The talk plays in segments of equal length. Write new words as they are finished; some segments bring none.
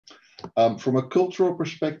From a cultural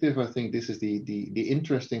perspective, I think this is the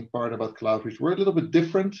interesting part about Cloudreach. We're a little bit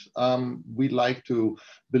different. We like to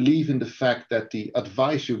believe in the fact that the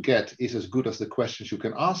advice you get is as good as the questions you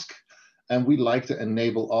can ask. And we like to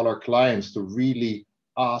enable all our clients to really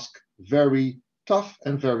ask very tough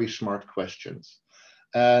and very smart questions.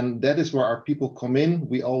 And that is where our people come in.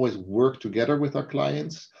 We always work together with our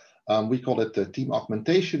clients. We call it the team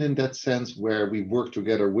augmentation in that sense, where we work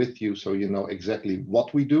together with you so you know exactly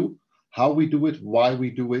what we do, how we do it, why we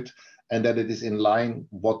do it, and that it is in line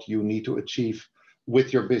what you need to achieve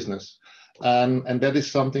with your business. And that is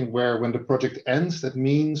something where when the project ends, that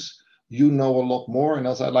means you know a lot more. And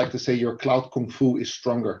as I like to say, your cloud kung fu is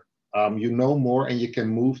stronger. You know more and you can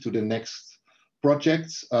move to the next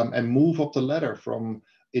projects and move up the ladder from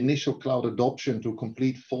initial cloud adoption to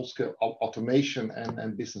complete full-scale automation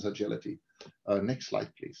and business agility. Next slide,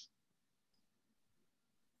 please.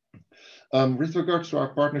 With regards to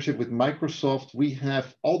our partnership with Microsoft, we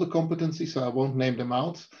have all the competencies, so I won't name them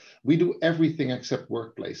out. We do everything except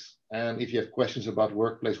workplace. And if you have questions about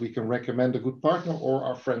workplace, we can recommend a good partner, or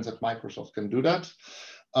our friends at Microsoft can do that.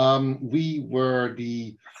 We were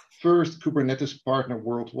the first Kubernetes partner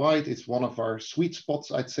worldwide. It's one of our sweet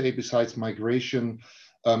spots, I'd say, besides migration,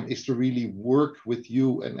 is to really work with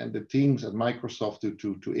you and the teams at Microsoft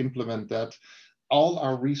to implement that. All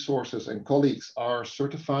our resources and colleagues are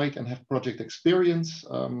certified and have project experience.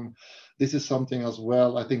 This is something as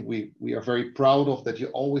well, I think we are very proud of, that you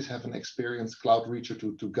always have an experienced cloud reacher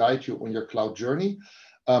to guide you on your cloud journey.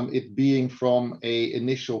 It being from a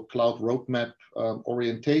initial cloud roadmap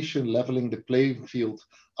orientation, leveling the playing field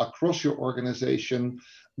across your organization,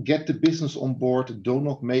 get the business on board, do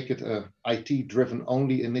not make it a IT-driven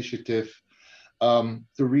only initiative, to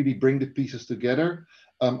really bring the pieces together.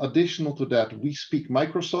 Additional to that, we speak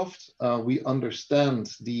Microsoft. We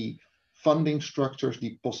understand the funding structures,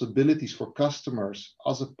 the possibilities for customers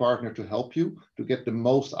as a partner to help you to get the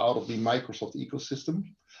most out of the Microsoft ecosystem.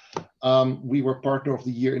 We were Partner of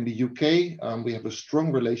the Year in the UK. We have a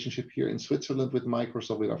strong relationship here in Switzerland with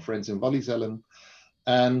Microsoft, with our friends in Wallisellen.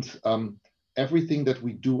 And everything that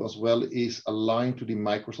we do as well is aligned to the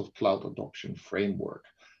Microsoft Cloud Adoption Framework.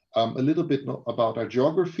 A little bit about our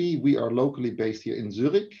geography. We are locally based here in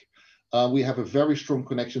Zurich. We have a very strong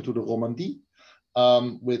connection to the Romandie,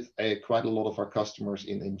 with quite a lot of our customers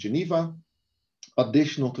in Geneva.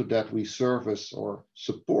 Additional to that, we service or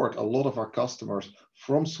support a lot of our customers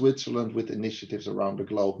from Switzerland with initiatives around the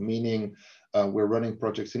globe, meaning we're running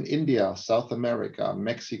projects in India, South America,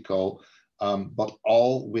 Mexico, but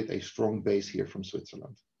all with a strong base here from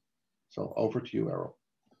Switzerland. So over to you, Erol.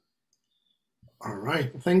 All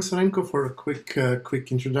right, thanks Remco for a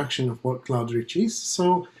quick introduction of what Cloudreach is.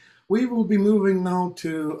 So we will be moving now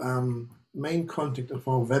to main content of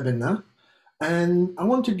our webinar. And I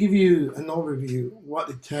want to give you an overview what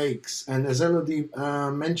it takes. And as Elodie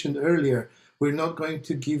mentioned earlier, we're not going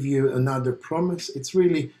to give you another promise. It's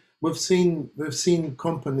really, we've seen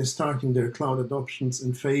companies starting their cloud adoptions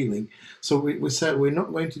and failing. So we said we're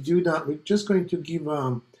not going to do that. We're just going to give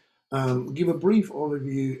a brief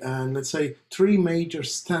overview and let's say 3 major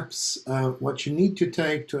steps what you need to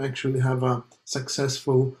take to actually have a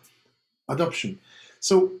successful adoption.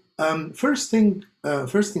 So first things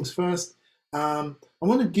first. I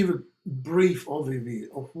want to give a brief overview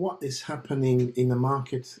of what is happening in the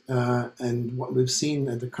market and what we've seen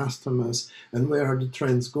at the customers and where are the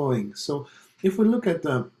trends going. So if we look at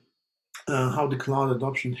how the cloud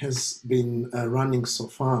adoption has been running so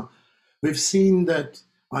far, we've seen that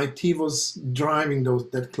IT was driving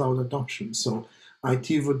that cloud adoption. So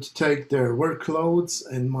IT would take their workloads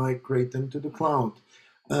and migrate them to the cloud.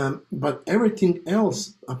 But everything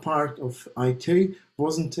else, a part of IT,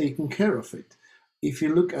 wasn't taking care of it. If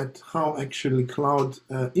you look at how actually cloud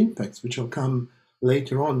impacts, which will come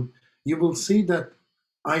later on, you will see that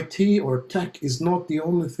IT or tech is not the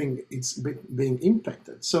only thing it's being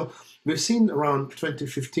impacted. So we've seen around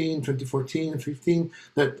 2015, 2014, 15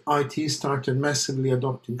 that IT started massively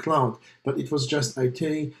adopting cloud, but it was just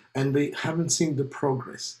IT, and we haven't seen the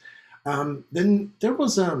progress. Then there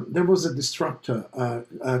was a disruptor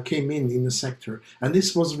came in the sector, and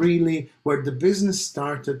this was really where the business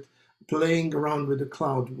started playing around with the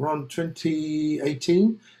cloud. Around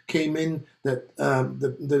 2018 came in that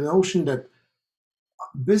the notion that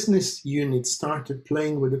business units started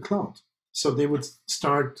playing with the cloud. So they would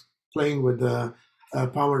start playing with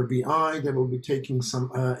Power BI. They will be taking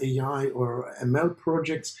some AI or ML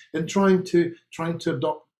projects and trying to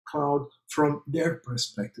adopt cloud from their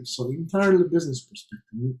perspective. So entirely business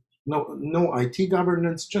perspective. No IT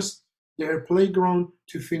governance, just their playground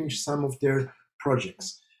to finish some of their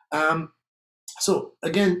projects. So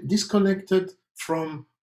again, disconnected from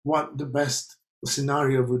what the best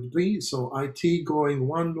scenario would be. So IT going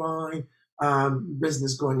one line,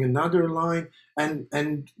 business going another line,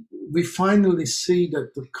 and we finally see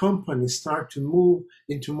that the companies start to move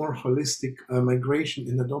into more holistic migration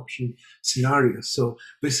and adoption scenarios. So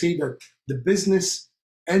we see that the business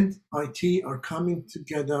and IT are coming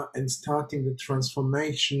together and starting the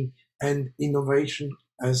transformation and innovation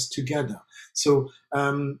as together. So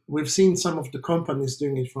we've seen some of the companies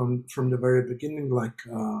doing it from the very beginning, like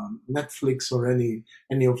Netflix or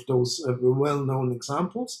any of those well-known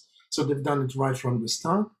examples. So they've done it right from the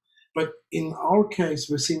start. But in our case,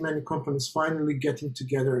 we see many companies finally getting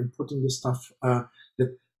together and putting the stuff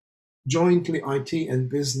that jointly IT and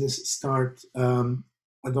business start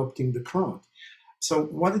adopting the cloud. So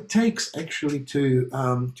what it takes actually to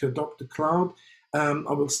adopt the cloud,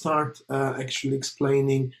 I will start actually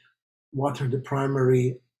explaining what are the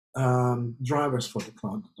primary drivers for the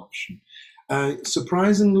cloud adoption.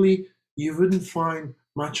 Surprisingly, you wouldn't find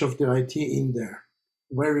much of the IT in there.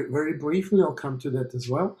 Very, very briefly, I'll come to that as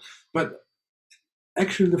well. But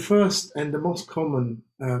actually, the first and the most common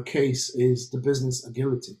case is the business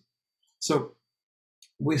agility. So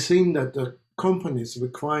we've seen that the companies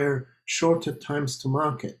require shorter times to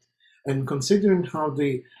market. And considering how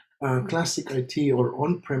the classic IT or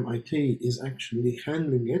on-prem IT is actually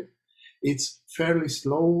handling it, it's fairly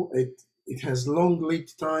slow. It has long lead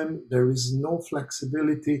time. There is no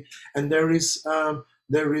flexibility, and there is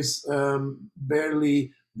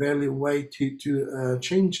barely way to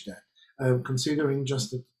change that. Considering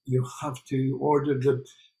just that you have to order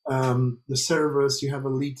the servers, you have a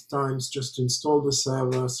lead times just to install the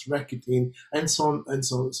servers, rack it in, and so on and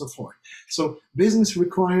so on and so forth. So business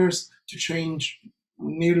requires to change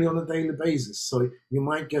nearly on a daily basis. So you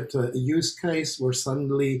might get a use case where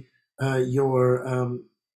suddenly your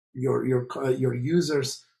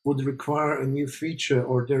users would require a new feature,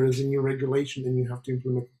 or there is a new regulation and you have to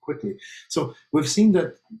implement it quickly. So we've seen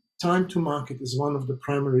that time to market is one of the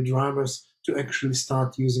primary drivers to actually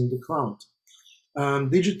start using the cloud.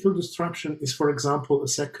 Digital disruption is, for example, a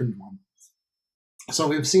second one. So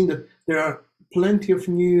we've seen that there are plenty of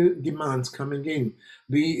new demands coming in,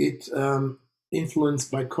 be it influenced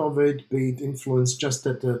by COVID, be it influenced just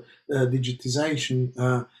at the digitization,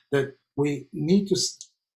 that we need to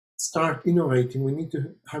start innovating. We need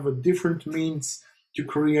to have a different means to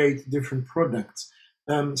create different products.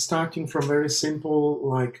 Starting from very simple,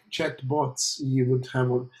 like chatbots you would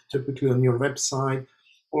have typically on your website,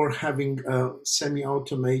 or having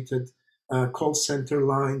semi-automated call center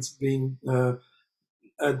lines being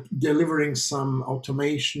delivering some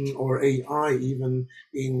automation or AI, even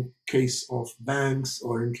in case of banks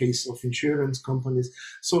or in case of insurance companies.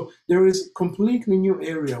 So there is a completely new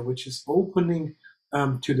area which is opening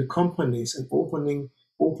to the companies and opening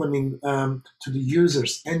to the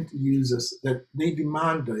users, end users, that they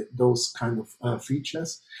demand those kind of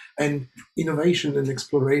features. And innovation and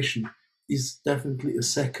exploration is definitely a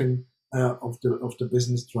second of the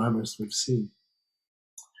business drivers we've seen.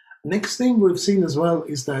 Next thing we've seen as well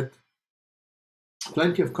is that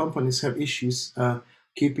plenty of companies have issues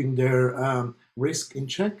keeping their risk in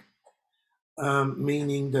check,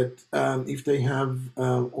 meaning that if they have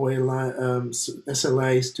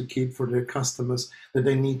SLAs to keep for their customers, that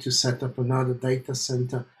they need to set up another data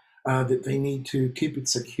center, that they need to keep it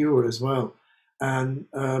secure as well. And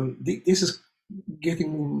this is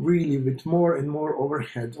getting really with more and more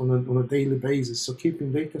overhead on a daily basis. So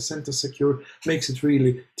keeping data centers secure makes it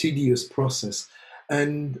really tedious process.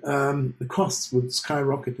 And the costs would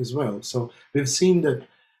skyrocket as well. So we've seen that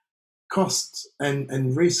costs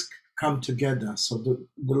and risk come together. So the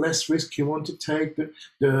less risk you want to take,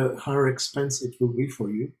 the higher expense it will be for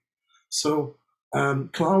you. So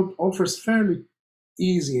cloud offers fairly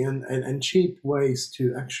easy and cheap ways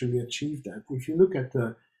to actually achieve that. If you look at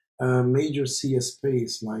the major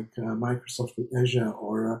CSPs like Microsoft with Azure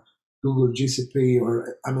or Google GCP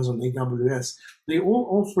or Amazon AWS, they all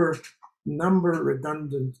offer number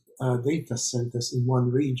redundant data centers in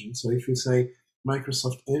one region. So if you say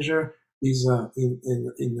Microsoft Azure is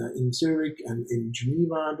in Zurich and in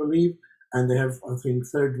Geneva, I believe, and they have, I think,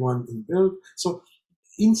 third one in Build. So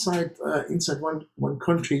inside one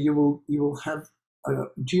country, you will have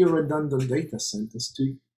geo-redundant data centers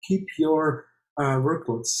to keep your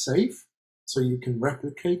workloads safe, so you can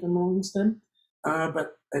replicate amongst them,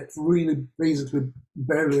 but at really basically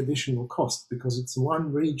barely additional cost, because it's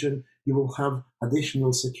one region. You will have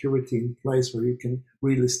additional security in place where you can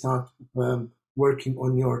really start working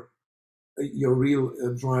on your real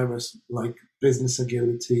drivers like business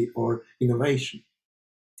agility or innovation.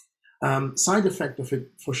 Side effect of it,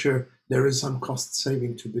 for sure, there is some cost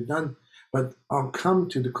saving to be done, but I'll come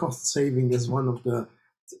to the cost saving as one of the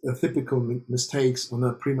typical mistakes on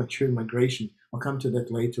a premature migration. I'll come to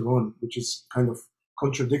that later on, which is kind of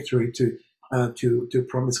contradictory to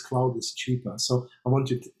promise cloud is cheaper. So I want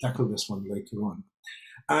to tackle this one later on.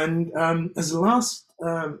 And as the last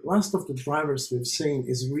of the drivers we've seen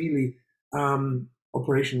is really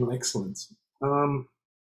operational excellence.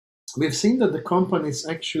 We've seen that the companies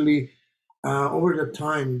actually over the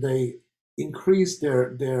time they increase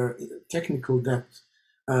their technical depth,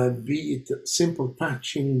 be it simple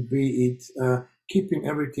patching, be it keeping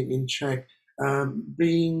everything in check,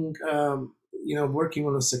 being working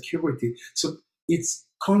on a security. So it's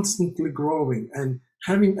constantly growing, and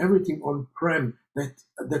having everything on-prem, that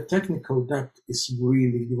the technical depth is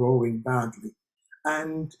really growing badly.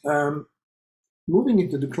 And moving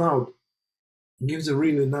into the cloud gives a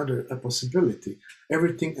really a possibility.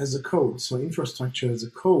 Everything as a code, so infrastructure as a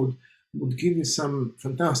code would give you some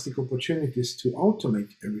fantastic opportunities to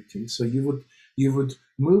automate everything. So you would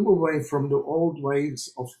move away from the old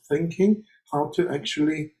ways of thinking, how to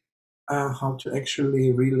actually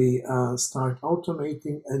really start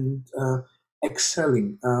automating and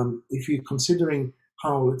excelling. If you're considering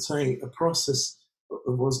how, let's say, a process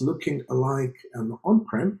was looking like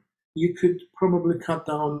on-prem, you could probably cut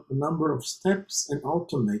down a number of steps and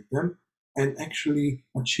automate them and actually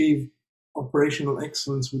achieve operational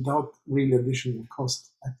excellence without really additional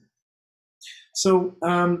cost. So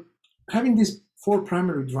having these 4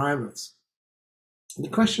 primary drivers, the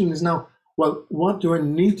question is now, well, what do I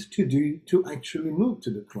need to do to actually move to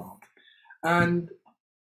the cloud? And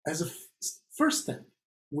as a first step,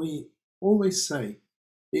 we always say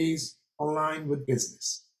is align with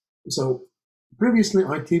business. So previously,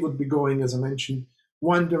 IT would be going, as I mentioned,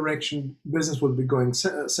 one direction, business would be going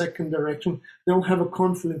second direction. They'll have a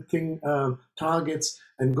conflicting targets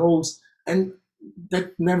and goals, and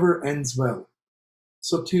that never ends well.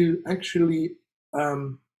 So to actually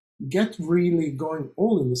get really going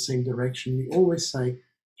all in the same direction, we always say,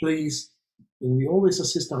 please, and we always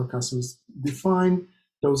assist our customers, define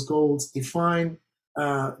those goals, define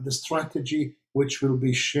the strategy which will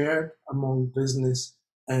be shared among business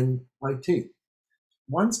and IT.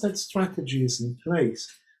 Once that strategy is in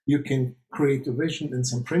place, you can create a vision and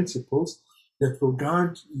some principles that will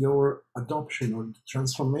guide your adoption or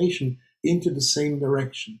transformation into the same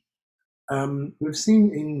direction. We've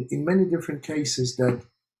seen in many different cases that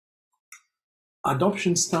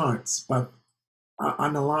adoption starts but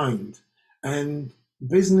unaligned, and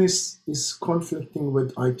business is conflicting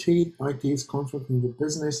with IT, IT is conflicting with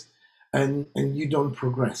business, and you don't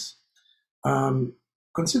progress.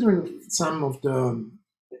 Considering some of the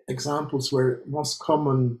examples where most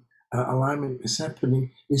common alignment is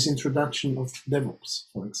happening is introduction of DevOps,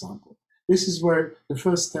 for example. This is where the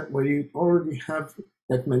first step where you already have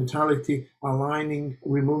that mentality, aligning,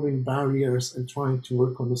 removing barriers, and trying to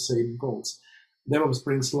work on the same goals. DevOps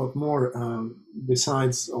brings a lot more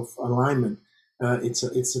besides of alignment.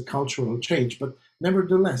 It's a cultural change, but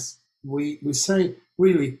nevertheless, we say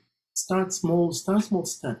really start small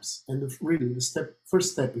steps, and really the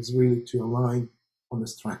first step is really to align on the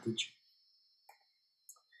strategy.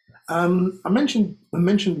 I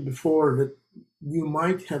mentioned before that you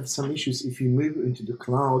might have some issues if you move into the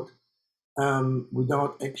cloud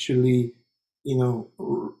without actually,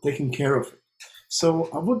 taking care of it. So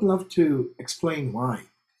I would love to explain why.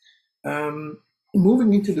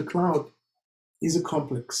 Moving into the cloud is a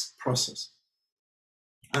complex process.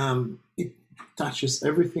 It touches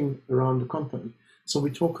everything around the company. So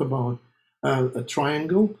we talk about a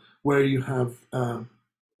triangle where you have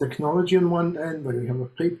technology on one end, where you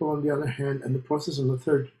have people on the other hand, and the process on the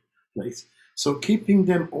third place. So keeping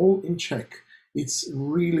them all in check, it's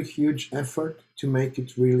really huge effort to make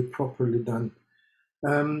it really properly done.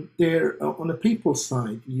 There, on the people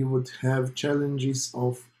side, you would have challenges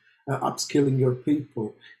of upskilling your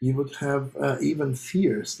people. You would have even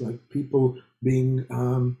fears, like people being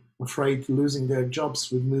afraid losing their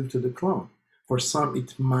jobs would move to the cloud. For some,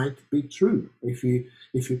 it might be true. If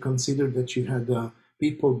you consider that you had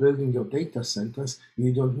people building your data centers,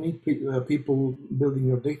 you don't need people building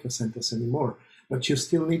your data centers anymore. But you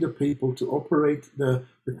still need the people to operate the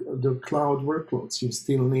cloud workloads. You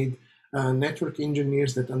still need network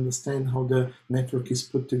engineers that understand how the network is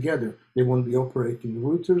put together. They won't be operating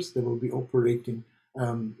routers. They will be operating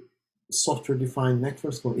software-defined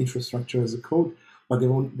networks or infrastructure as a code. But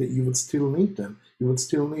you would still need them. You would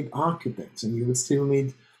still need architects, and you would still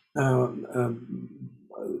need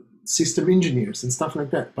system engineers and stuff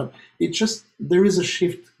like that. But there is a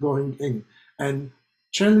shift going in, and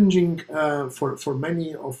challenging for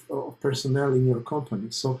many of personnel in your company.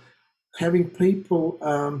 So having people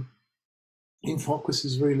in focus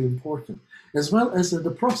is really important, as well as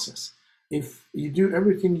the process. If you do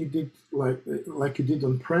everything you did like you did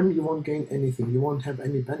on prem, you won't gain anything. You won't have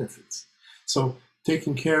any benefits. So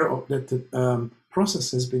taking care of that the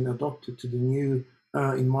process has been adopted to the new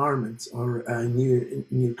environments or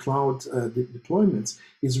new cloud deployments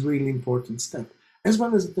is really important step, as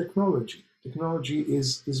well as the technology. Technology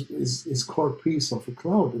is core piece of a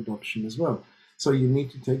cloud adoption as well. So you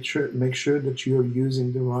need to make sure that you're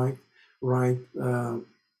using the right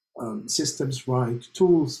systems, right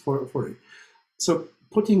tools for it. So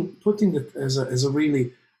putting it as a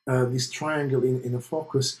really this triangle in a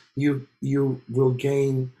focus, you will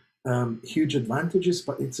gain huge advantages,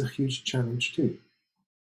 but it's a huge challenge too.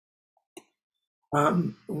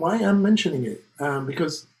 Why I'm mentioning it?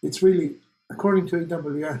 Because it's really, according to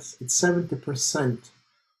AWS, it's 70%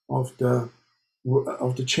 of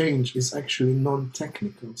the change is actually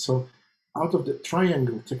non-technical. So out of the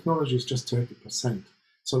triangle, technology is just 30%.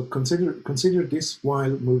 So consider this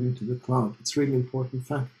while moving to the cloud. It's really important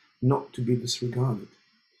fact not to be disregarded.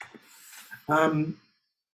 I'll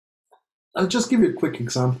just give you a quick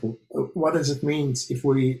example. What does it mean if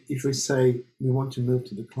we say we want to move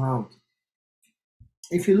to the cloud?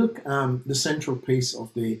 If you look the central piece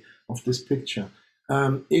of this picture,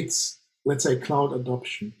 it's, let's say, cloud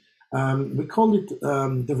adoption. We call it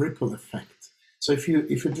the ripple effect. So if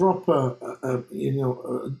you drop a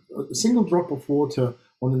single drop of water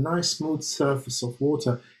on a nice smooth surface of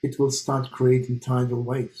water, it will start creating tidal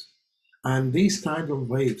waves. And these tidal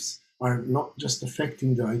waves are not just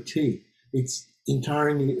affecting the IT, it's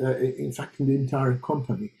entirely affecting the entire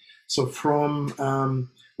company. So from,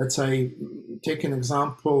 let's say, take an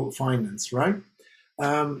example, finance, right?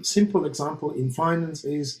 Simple example in finance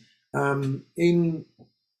is in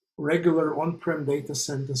regular on-prem data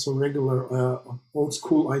centers or regular old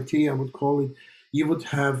school IT, I would call it, you would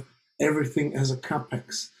have everything as a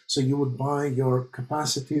CapEx. So you would buy your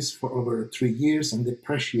capacities for over 3 years and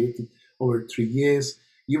depreciate it over 3 years.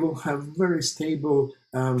 You will have very stable,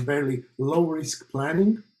 very low risk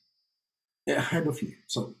planning ahead of you.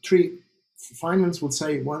 So finance would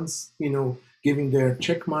say once, giving their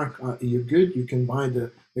check mark, you're good, you can buy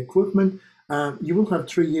the equipment. You will have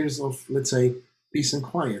 3 years of, let's say, peace and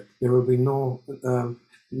quiet. There will be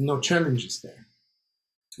no challenges there.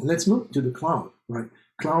 Let's move to the cloud, right?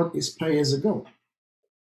 Cloud is pay as a go,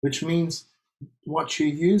 which means what you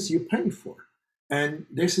use, you pay for. And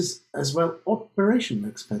this is as well operational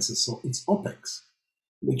expenses. So it's OpEx,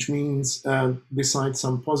 which means besides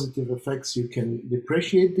some positive effects, you can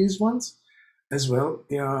depreciate these ones. As well,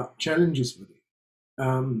 there are challenges with it.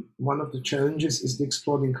 One of the challenges is the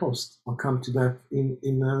exploding cost. I'll come to that in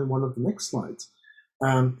one of the next slides.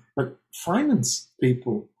 But finance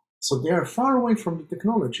people, so they are far away from the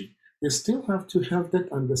technology. They still have to have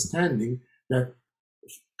that understanding that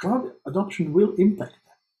cloud adoption will impact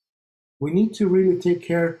that. We need to really take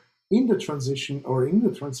care in the transition or in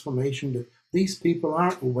the transformation that these people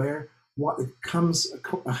are aware what it comes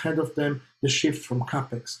ahead of them, the shift from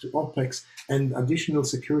CapEx to OpEx and additional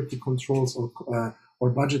security controls or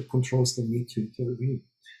budget controls they need to intervene.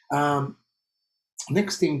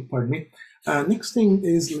 Next thing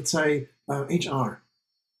is, let's say, HR.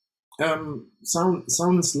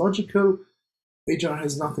 Sounds logical. HR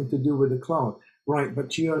has nothing to do with the cloud, right?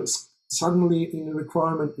 But you are suddenly in a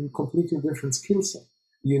requirement in completely different skill set.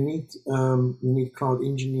 You need cloud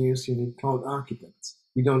engineers, you need cloud architects.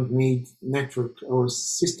 You don't need network or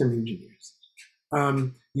system engineers.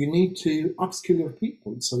 You need to upskill your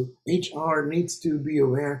people. So HR needs to be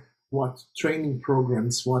aware what training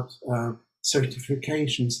programs, what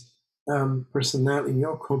certifications personnel in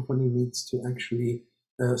your company needs to actually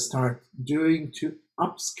start doing to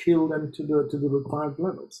upskill them to the required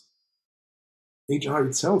levels. HR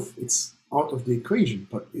itself, it's out of the equation,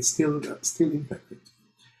 but it's still impacted.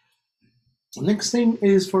 Next thing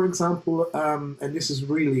is, for example, and this is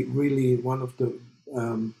really one of the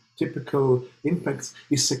typical impacts,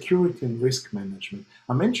 is security and risk management.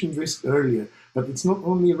 I mentioned risk earlier, but it's not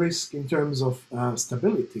only risk in terms of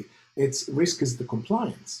stability. It's risk is the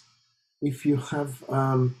compliance. If you have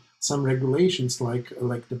some regulations like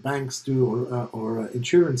the banks do or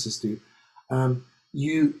insurances do,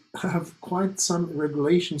 you have quite some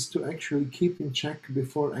regulations to actually keep in check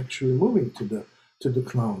before actually moving to the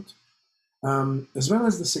cloud. As well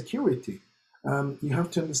as the security, you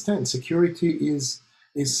have to understand security is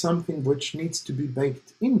something which needs to be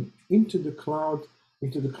baked into the cloud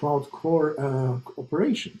core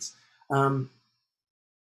operations.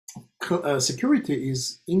 Security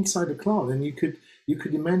is inside the cloud, and you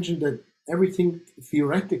could imagine that everything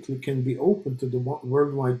theoretically can be open to the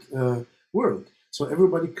worldwide world. So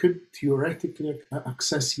everybody could theoretically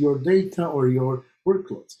access your data or your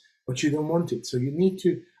workloads, but you don't want it. So you need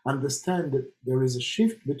to understand that there is a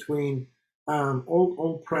shift between old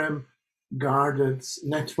on-prem guarded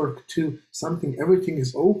network to something, everything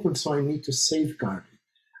is open, so I need to safeguard it.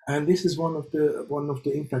 And this is one of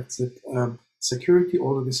the impacts that security,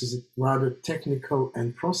 although this is a rather technical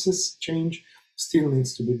and process change, still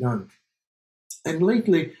needs to be done. And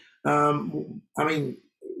lately, I mean,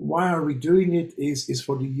 why are we doing it is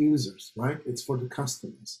for the users, right? It's for the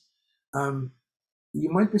customers. You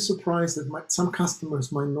might be surprised that some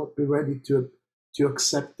customers might not be ready to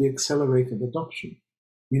accept the accelerated adoption.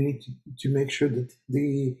 You need to make sure that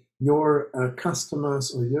your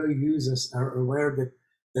customers or your users are aware that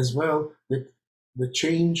as well that the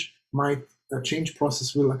change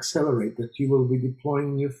process will accelerate, that you will be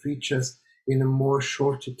deploying new features in a more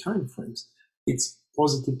shorter time frames. It's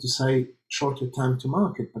positive to say shorter time to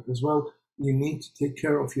market, but as well you need to take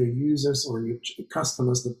care of your users or your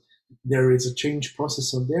customers, that there is a change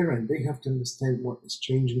process on their end. They have to understand what is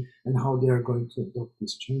changing and how they are going to adopt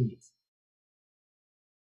these changes.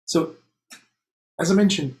 So, as I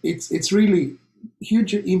mentioned, it's really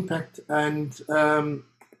huge impact, and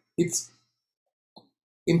it's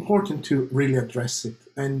important to really address it,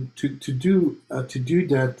 and to do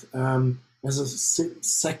that as a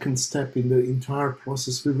second step in the entire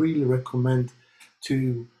process. We really recommend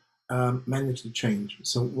to manage the change.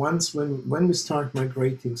 So once when we start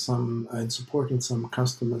migrating some and supporting some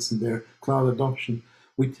customers in their cloud adoption,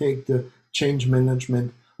 we take the change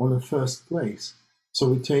management on the first place. So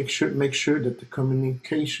we make sure that the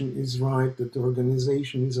communication is right, that the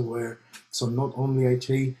organization is aware. So not only IT,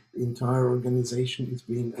 the entire organization is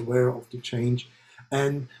being aware of the change.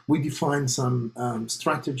 And we define some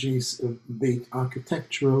strategies, be it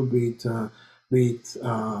architectural, be it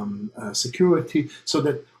security, so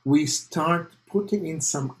that we start putting in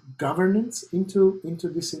some governance into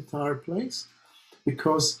this entire place.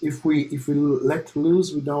 Because if we let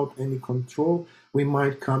loose without any control, we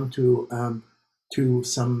might come to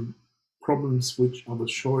some problems, which I will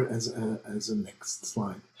show as a next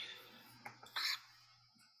slide.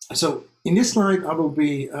 So in this slide, I will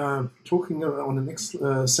be talking on the next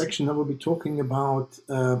section. I will be talking about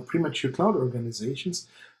premature cloud organizations,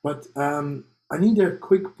 but I need a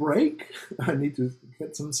quick break. I need to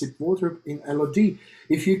get some sip water in LOD.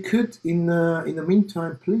 If you could, in the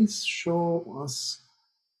meantime, please show us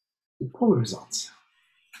the poll results.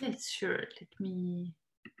 Yes, sure. Let me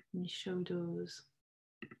show those.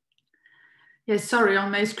 Yes, sorry,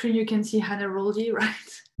 on my screen you can see Hannah Roldi,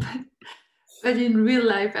 right? But in real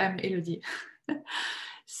life, I'm Elodie.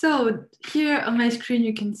 So here on my screen,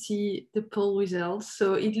 you can see the poll results.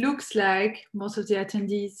 So it looks like most of the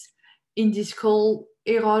attendees in this call,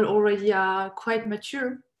 Erol, already are quite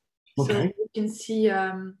mature. Okay. So you can see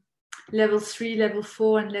level 3, level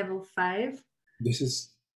 4, and level 5. This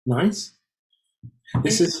is nice.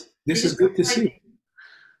 This is good to see.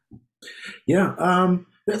 Yeah,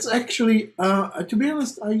 that's actually, to be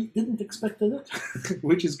honest, I didn't expect that,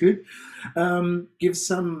 which is good. Gives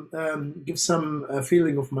some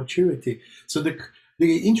feeling of maturity. So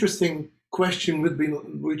the interesting question would be,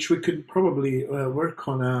 which we could probably work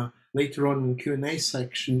on later on in the Q&A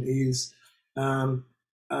section, is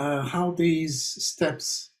how these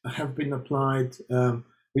steps have been applied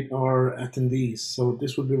with our attendees. So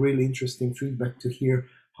this would be really interesting feedback to hear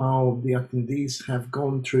how the attendees have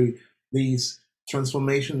gone through these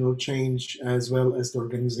transformational change as well as the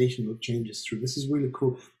organizational changes through. This is really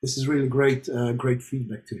cool. This is really great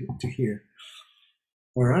feedback to hear.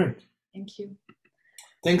 All right. Thank you.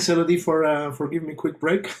 Thanks, Elodie, for giving me a quick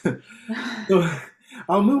break. So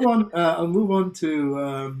I'll move on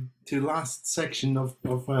to last section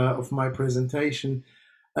of my presentation.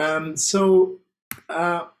 So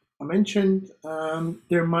I mentioned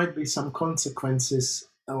there might be some consequences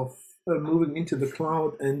of moving into the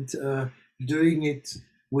cloud and doing it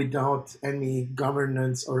without any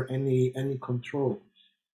governance or any control.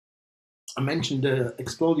 I mentioned the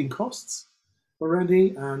exploding costs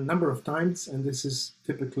already a number of times, and this is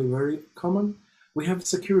typically very common. We have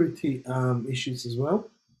security issues as well,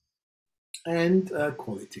 and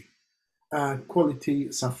quality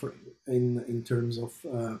suffering in terms of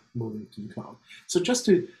moving to the cloud. So just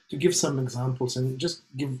to give some examples and just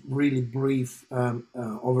give really brief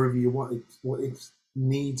overview what it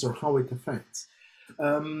needs or how it affects.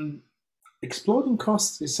 Exploding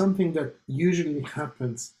costs is something that usually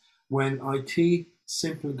happens when IT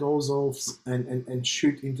simply goes off and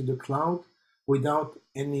shoot into the cloud without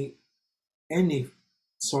any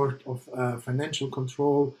sort of financial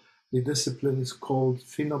control, The discipline is called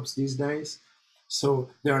FinOps these days. So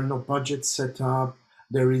there are no budgets set up.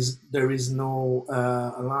 There is no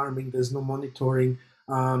alarming. There's no monitoring.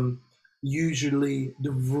 Usually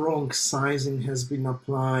the wrong sizing has been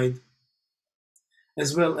applied,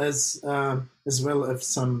 as well as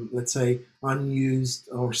some, let's say, unused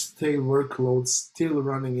or stale workloads still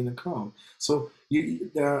running in a cloud. So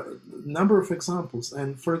there are a number of examples.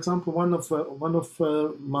 And for example, one of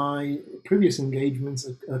my previous engagements,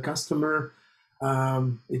 a customer,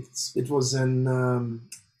 it was an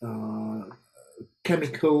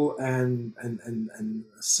chemical and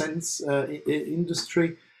sense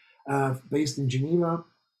industry based in Geneva.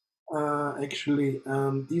 Actually,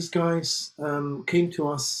 these guys came to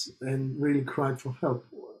us and really cried for help.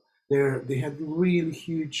 They had really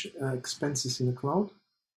huge expenses in the cloud,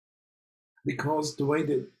 because the way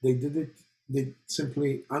that they did it, they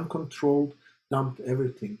simply uncontrolled dumped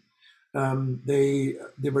everything. They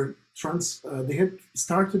had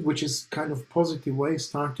started, which is kind of positive way,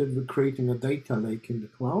 started with creating a data lake in the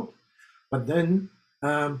cloud, but then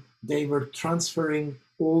they were transferring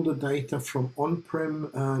all the data from on-prem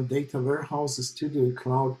data warehouses to the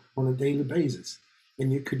cloud on a daily basis.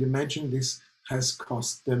 And you could imagine this has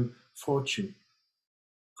cost them fortune.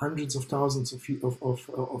 Hundreds of thousands of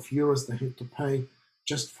euros they had to pay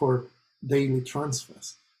just for daily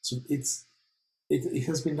transfers. So it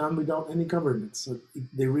has been done without any governance. So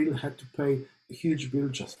they really had to pay a huge bill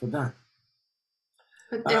just for that.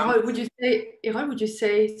 But Erol, would you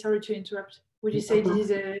say, sorry to interrupt, would you say this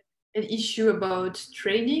is an issue about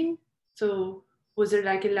training? So was there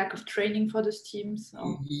like a lack of training for those teams?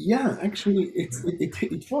 Or? Yeah, actually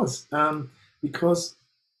it was, because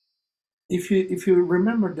if you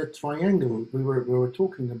remember that triangle we were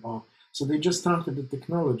talking about, so they just started the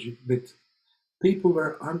technology, but people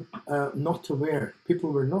were not aware.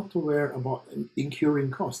 People were not aware about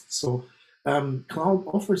incurring costs. So cloud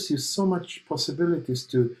offers you so much possibilities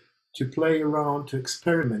to play around, to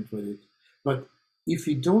experiment with it. But if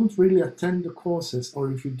you don't really attend the courses,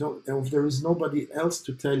 or if there is nobody else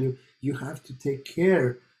to tell you, you have to take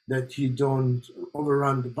care that you don't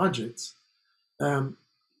overrun the budgets.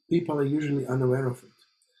 People are usually unaware of it.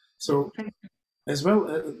 So as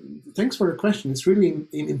well, thanks for the question. It's really an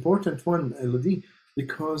important one, Elodie,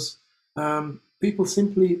 because people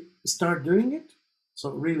simply start doing it. So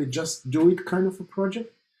really just do it kind of a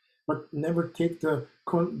project, but never take the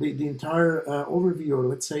entire overview, or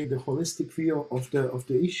let's say the holistic view of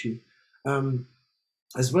the issue.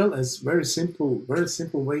 As well as very simple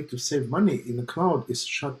way to save money in the cloud is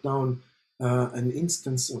shut down an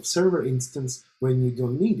instance of server instance when you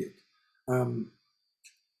don't need it.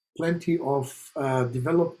 Plenty of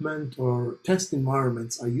development or test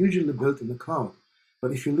environments are usually built in the cloud,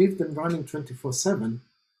 but if you leave them running 24/7,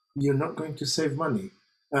 you're not going to save money.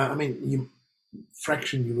 I mean,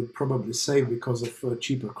 fraction you would probably save because of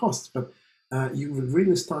cheaper costs, but you will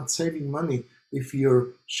really start saving money if you're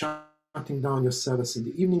shutting down your servers in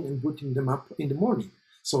the evening and booting them up in the morning.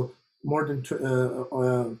 So more than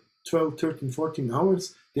 12, 13, 14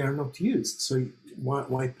 hours, they are not used. So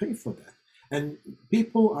why pay for that? And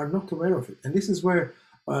people are not aware of it. And this is where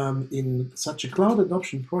in such a cloud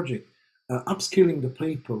adoption project, upskilling the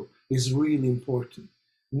people is really important.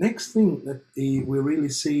 Next thing that we really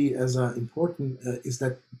see as important is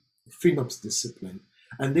that FinOps discipline.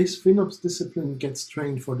 And this FinOps discipline gets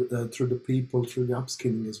trained through the people, through the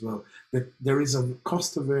upskilling as well, that there is a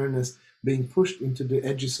cost awareness being pushed into the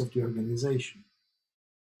edges of the organization,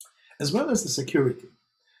 as well as the security.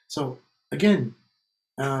 So again,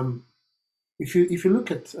 if you look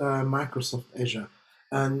at Microsoft Azure,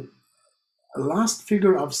 and last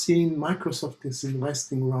figure I've seen, Microsoft is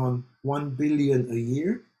investing around 1 billion a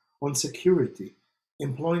year on security,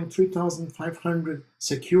 employing 3,500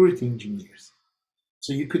 security engineers.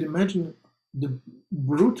 So you could imagine the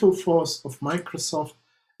brutal force of Microsoft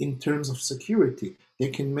in terms of security.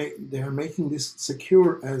 They are making this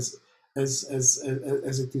secure as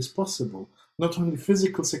it is possible. Not only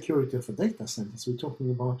physical security of a data centers, we're talking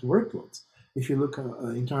about workloads. If you look at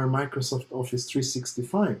entire Microsoft Office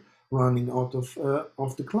 365 running out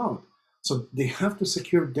of the cloud, so they have to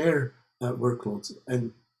secure their workloads,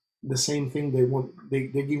 and the same thing they're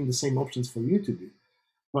giving the same options for you to do.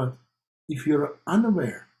 But if you're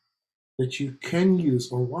unaware that you can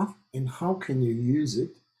use, or what and how can you use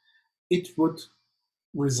it, it would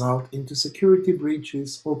result into security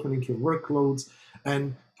breaches, opening your workloads,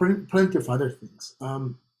 and plenty of other things.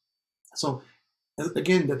 So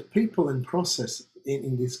again, that people and process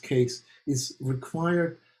in this case is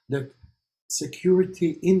required, that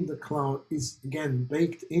security in the cloud is again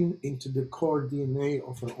baked into the core DNA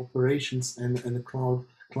of an operations and a cloud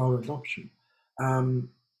cloud adoption.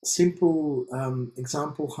 Simple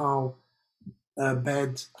example how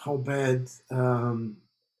bad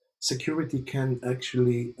security can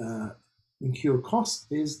actually incur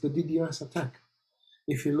cost is the DDoS attack.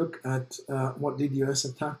 If you look at what DDoS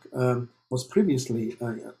attack was previously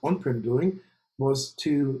on-prem doing, was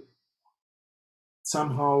to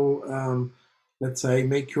somehow, let's say,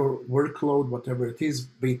 make your workload, whatever it is,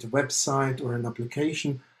 be it a website or an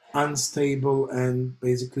application, unstable, and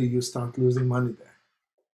basically you start losing money there,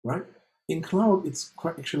 right? In cloud, it's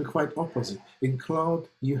actually quite opposite. In cloud,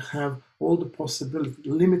 you have all the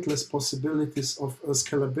limitless possibilities of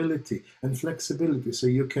scalability and flexibility. So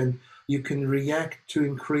you can react to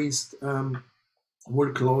increased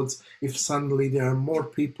workloads if suddenly there are more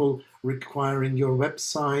people requiring your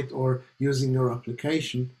website or using your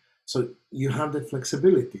application. So you have that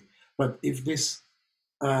flexibility. But if this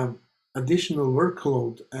additional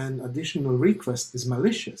workload and additional request is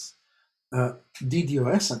malicious,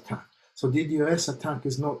 DDoS attack. So DDoS attack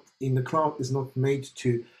is not in the cloud, is not made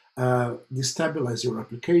to destabilize your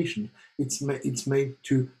application. It's made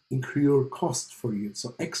to incur cost for you.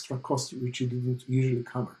 So extra cost which you didn't usually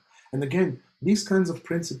cover. And again, these kinds of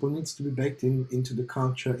principle needs to be baked into the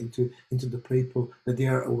culture, into the people, that they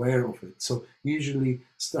are aware of it. So usually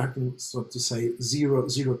starting, so to say, zero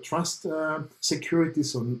trust security.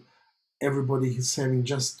 So everybody is having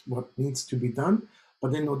just what needs to be done.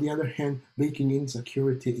 But then on the other hand, baking in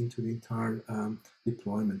security into the entire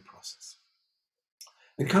deployment process.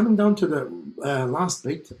 And coming down to the last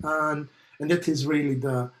bit, and that is really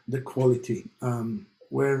the quality,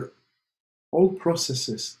 where all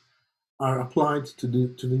processes are applied to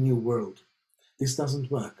the new world. This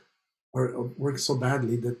doesn't work, or works so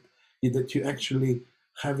badly that you actually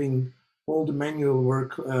having all the manual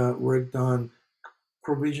work done,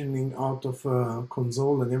 provisioning out of a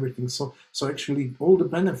console and everything. So actually all the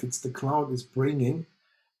benefits the cloud is bringing,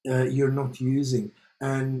 you're not using,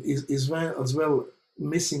 and as well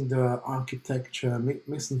missing the architecture,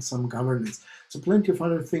 missing some governance. So plenty of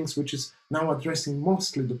other things which is now addressing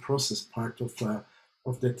mostly the process part of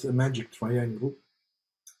that magic triangle.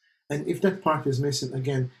 And if that part is missing,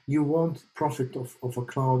 again, you won't profit of a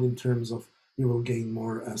cloud in terms of you will gain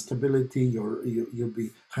more stability, you'll be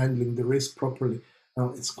handling the risk properly.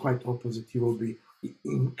 Now it's quite opposite. You will be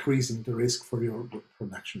increasing the risk for your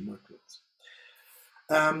production workloads.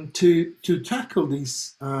 To tackle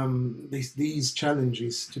these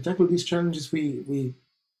challenges, we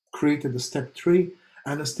created a step 3,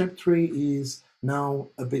 and a step 3 is now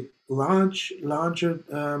a bit larger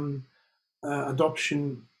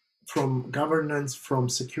adoption from governance, from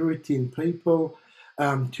security and people,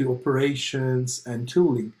 to operations and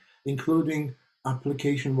tooling, including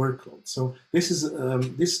application workload. So this is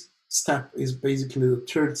this step is basically the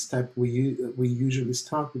third step we usually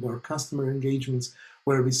start with our customer engagements,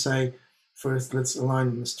 where we say, first let's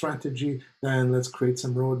align the strategy, then let's create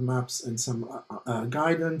some roadmaps and some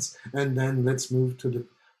guidance, and then let's move to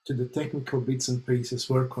the technical bits and pieces,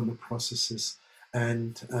 work on the processes,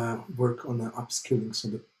 and work on the upskilling, so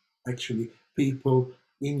that actually people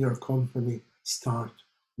in your company start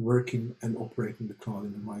working and operating the cloud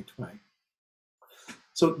in the right way.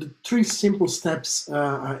 So the 3 simple steps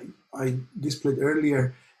I displayed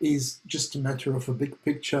earlier is just a matter of a big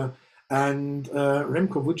picture. And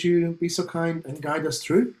Remco, would you be so kind and guide us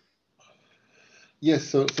through? Yes,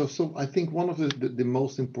 so I think one of the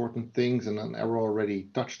most important things, and Erol already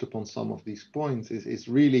touched upon some of these points, is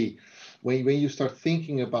really when you start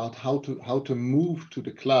thinking about how to move to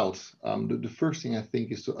the cloud. The first thing I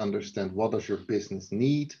think is to understand, what does your business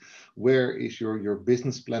need, where is your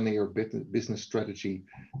business planning, your business strategy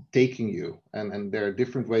taking you, and there are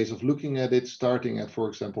different ways of looking at it. Starting at, for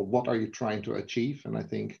example, what are you trying to achieve? And I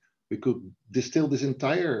think we could distill this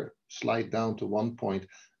entire slide down to one point.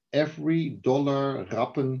 Every dollar,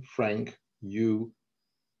 rappen, franc you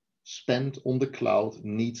spend on the cloud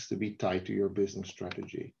needs to be tied to your business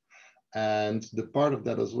strategy. And the part of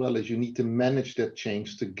that as well is you need to manage that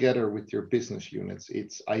change together with your business units.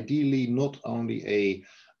 It's ideally not only a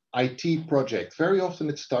IT project. Very often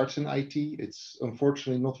it starts in IT. It's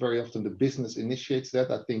unfortunately not very often the business initiates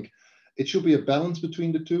that. I think it should be a balance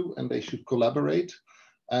between the two, and they should collaborate.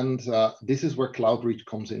 And this is where Cloudreach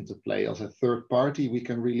comes into play. As a third party, we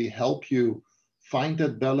can really help you find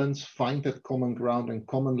that balance, find that common ground and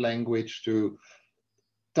common language to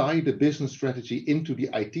tie the business strategy into the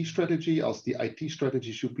IT strategy, as the IT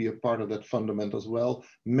strategy should be a part of that fundament as well.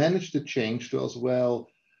 Manage the change to as well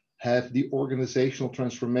have the organizational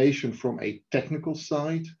transformation from a technical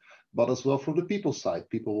side, but as well from the people side.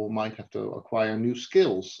 People who might have to acquire new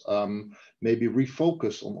skills, maybe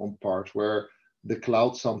refocus on part where the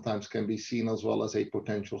cloud sometimes can be seen as well as a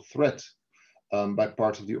potential threat by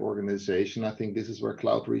parts of the organization. I think this is where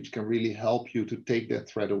Cloudreach can really help you to take that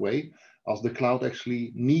threat away, as the cloud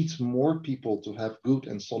actually needs more people to have good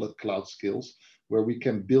and solid cloud skills, where we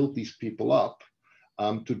can build these people up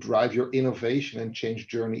to drive your innovation and change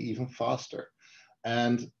journey even faster.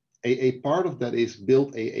 And a part of that is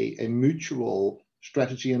build a mutual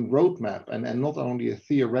strategy and roadmap, and not only a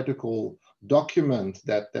theoretical document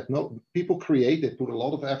that no people create. They put a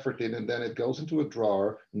lot of effort in, and then it goes into a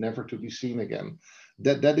drawer, never to be seen again.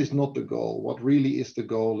 That is not the goal. What really is the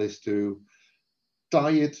goal is to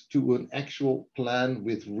tie it to an actual plan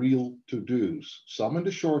with real to-dos, some in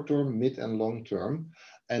the short term, mid and long term,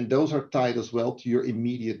 and those are tied as well to your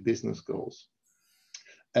immediate business goals.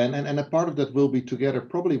 And a part of that will be together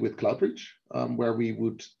probably with Cloudreach, where we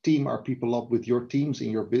would team our people up with your teams in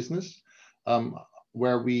your business,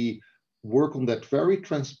 where we work on that very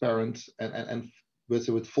transparent and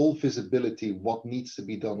with full visibility what needs to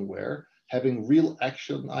be done where, having real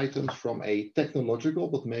action items from a technological,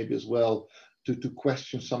 but maybe as well to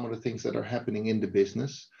question some of the things that are happening in the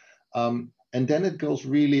business. And then it goes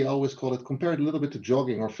really, I always call it, compare it a little bit to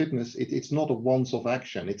jogging or fitness. It's not a once-off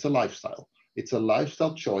action, it's a lifestyle. It's a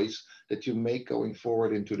lifestyle choice that you make going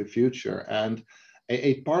forward into the future. And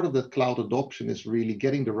a part of that cloud adoption is really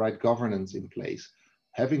getting the right governance in place,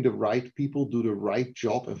 having the right people do the right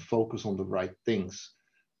job and focus on the right things.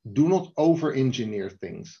 Do not over-engineer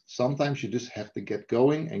things. Sometimes you just have to get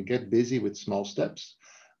going and get busy with small steps.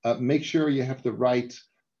 Make sure you have the right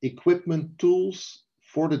equipment, tools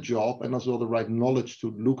for the job, and as well the right knowledge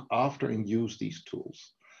to look after and use these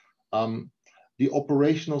tools. The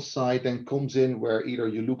operational side then comes in where either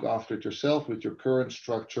you look after it yourself with your current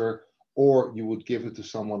structure, or you would give it to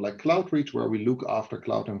someone like Cloudreach, where we look after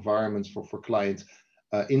cloud environments for clients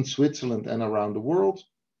in Switzerland and around the world.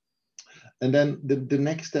 And then the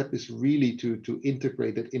next step is really to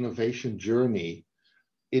integrate that innovation journey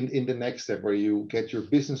in the next step, where you get your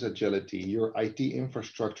business agility, your IT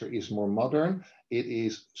infrastructure is more modern, it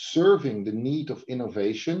is serving the need of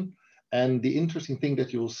innovation. And the interesting thing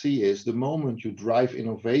that you'll see is the moment you drive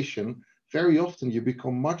innovation, very often you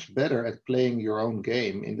become much better at playing your own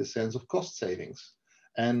game in the sense of cost savings.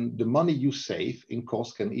 And the money you save in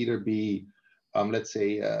cost can either be, let's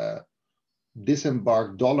say,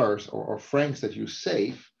 disembarked dollars or francs that you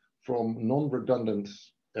save from non-redundant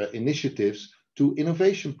initiatives to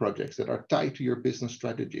innovation projects that are tied to your business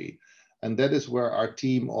strategy. And that is where our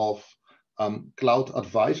team of cloud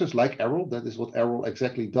advisors like Erol, that is what Erol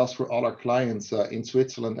exactly does for all our clients in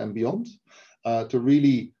Switzerland and beyond, to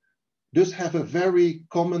really just have a very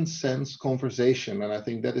common sense conversation. And I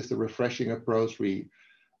think that is the refreshing approach. We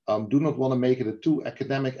do not want to make it a too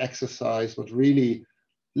academic exercise, but really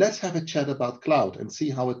let's have a chat about cloud and see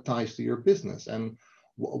how it ties to your business. And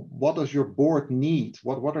what does your board need?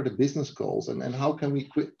 What are the business goals? And how can we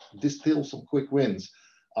distill some quick wins?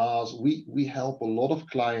 We help a lot of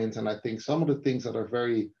clients, and I think some of the things that are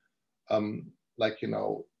very,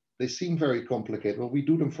 they seem very complicated. Well, we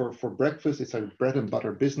do them for breakfast. It's a bread and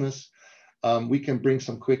butter business. We can bring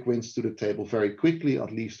some quick wins to the table very quickly,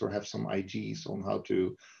 at least, or have some IGs on how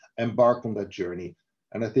to embark on that journey.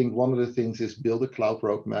 And I think one of the things is build a cloud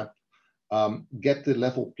roadmap, get the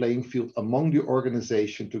level playing field among the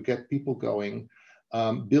organization to get people going.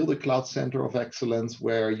 Build a cloud center of excellence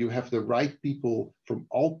where you have the right people from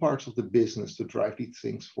all parts of the business to drive these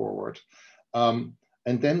things forward. And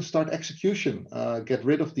then start execution. Get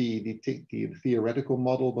rid of the theoretical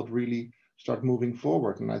model, but really start moving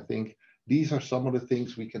forward. And I think these are some of the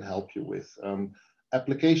things we can help you with.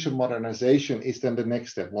 Application modernization is then the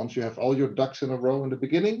next step. Once you have all your ducks in a row in the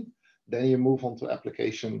beginning, then you move on to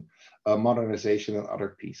application modernization and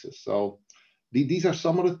other pieces. So these are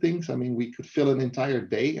some of the things. I mean, we could fill an entire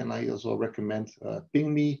day, and I also recommend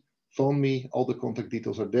ping me, phone me. All the contact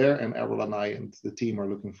details are there, and Erol and I and the team are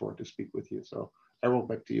looking forward to speak with you. So Erol,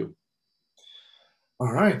 back to you.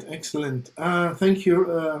 All right, excellent. Thank you,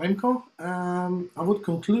 Remco. I would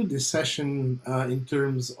conclude this session in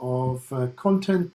terms of content